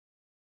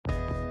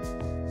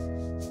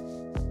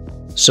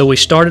So we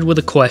started with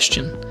a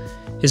question.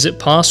 Is it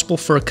possible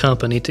for a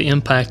company to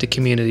impact a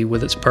community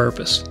with its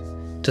purpose?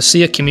 To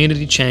see a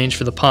community change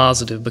for the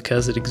positive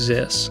because it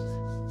exists?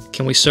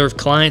 Can we serve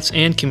clients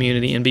and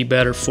community and be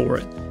better for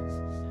it?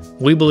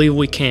 We believe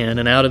we can,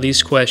 and out of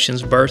these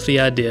questions birthed the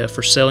idea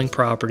for selling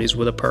properties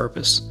with a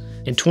purpose.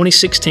 In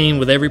 2016,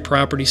 with every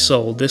property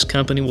sold, this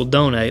company will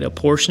donate a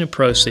portion of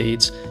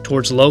proceeds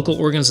towards local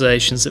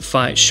organizations that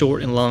fight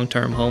short and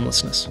long-term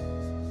homelessness.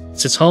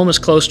 Since home is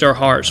close to our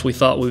hearts, we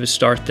thought we would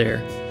start there.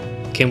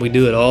 Can we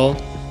do it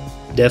all?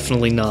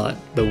 Definitely not,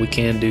 but we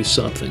can do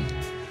something.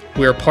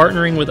 We are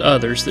partnering with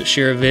others that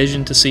share a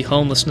vision to see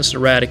homelessness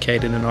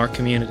eradicated in our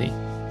community.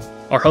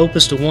 Our hope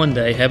is to one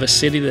day have a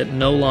city that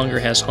no longer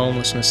has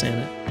homelessness in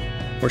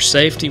it, where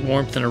safety,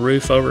 warmth, and a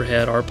roof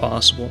overhead are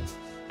possible.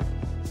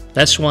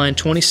 That's why in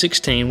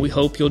 2016 we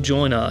hope you'll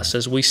join us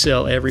as we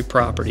sell every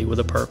property with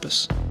a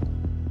purpose.